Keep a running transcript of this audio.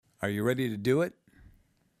Are you ready to do it?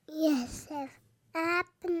 Yes, sir. Up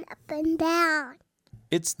and down.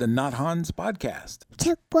 It's the Not Hans podcast.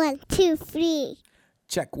 Check 1, 2, 3.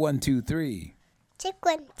 Check 1, 2, 3. Check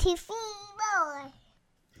 1, 2, 3, more.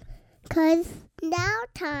 'Cause now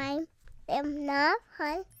time, I'm not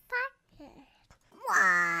Hans podcast.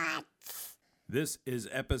 What? This is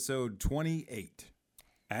episode 28.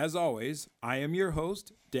 As always, I am your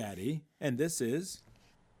host, Daddy, and this is...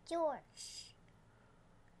 George.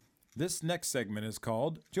 This next segment is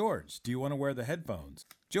called, George, do you want to wear the headphones?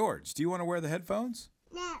 George, do you want to wear the headphones?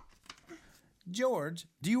 No. George,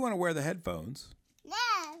 do you want to wear the headphones?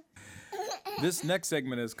 No. This next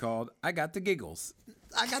segment is called, I got the giggles.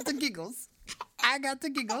 I got the giggles. I got the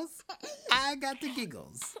giggles. I got the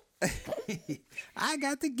giggles. I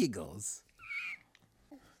got the giggles.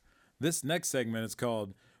 This next segment is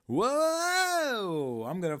called, Whoa,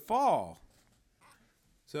 I'm going to fall.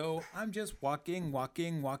 So I'm just walking.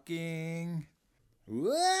 Whoa!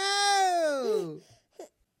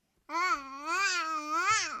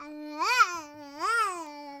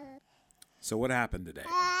 So what happened today?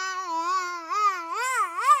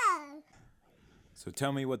 So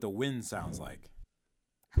tell me what the wind sounds like.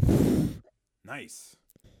 Nice.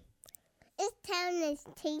 This town is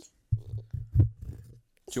tasty.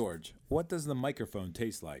 George, what does the microphone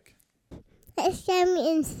taste like? It's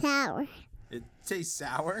yummy and sour. It tastes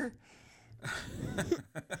sour?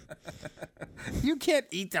 You can't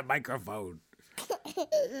eat the microphone.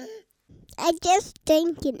 I just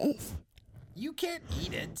drinking this. You can't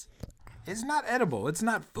eat it. It's not edible. It's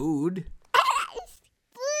not food. It's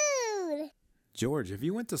food. George, have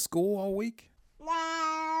you went to school all week?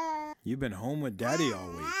 No. You've been home with Daddy all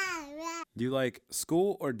week. Do you like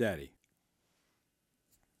school or Daddy?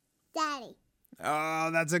 Daddy.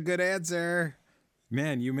 Oh, that's a good answer.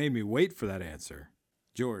 Man, you made me wait for that answer.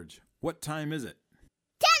 George, what time is it?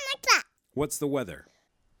 10 o'clock. What's the weather?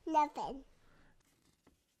 Nothing.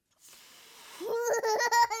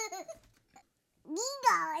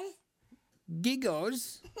 Giggles.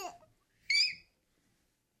 Giggles.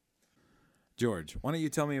 George, why don't you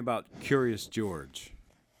tell me about Curious George?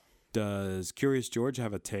 Does Curious George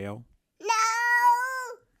have a tail? No.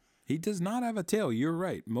 He does not have a tail. You're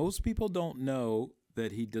right. Most people don't know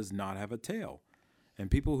that he does not have a tail. And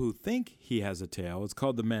people who think he has a tail, it's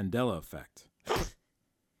called the Mandela effect.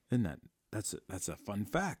 Isn't that's a fun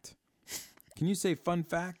fact. Can you say fun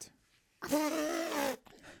fact?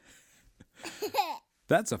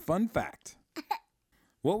 That's a fun fact.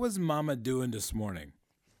 What was Mama doing this morning?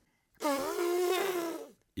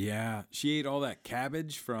 Yeah, she ate all that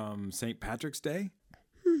cabbage from St. Patrick's Day.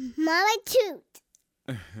 Mama toot.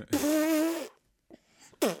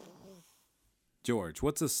 George,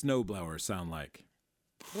 what's a snowblower sound like?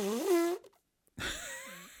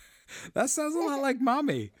 That sounds a lot like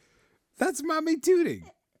Mommy. That's Mommy tooting.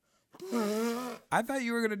 I thought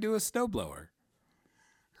you were going to do a snowblower.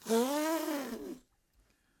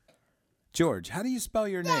 George, how do you spell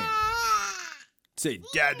your name? Say,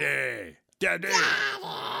 Daddy. Daddy.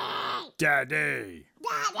 Daddy. Daddy.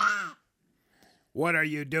 What are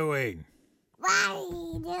you doing? What are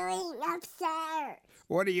you doing upstairs?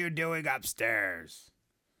 What are you doing upstairs?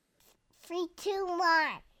 3, 2,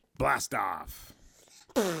 1. Blast off.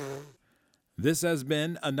 This has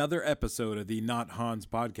been another episode of the Not Hans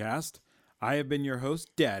podcast. I have been your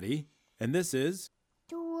host, Daddy, and this is...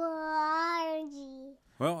 Georgie.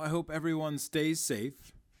 Well, I hope everyone stays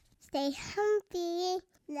safe. Stay healthy.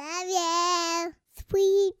 Love you.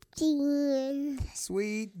 Sweet dreams.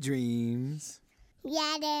 Sweet dreams.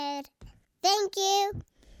 Yeah, dude. Thank you.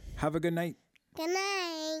 Have a good night. Good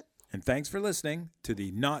night. And thanks for listening to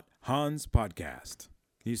the Not Hans podcast.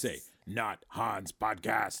 Can you say, Not Hans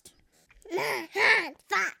podcast? Not Hans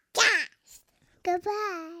podcast.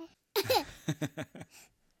 Goodbye.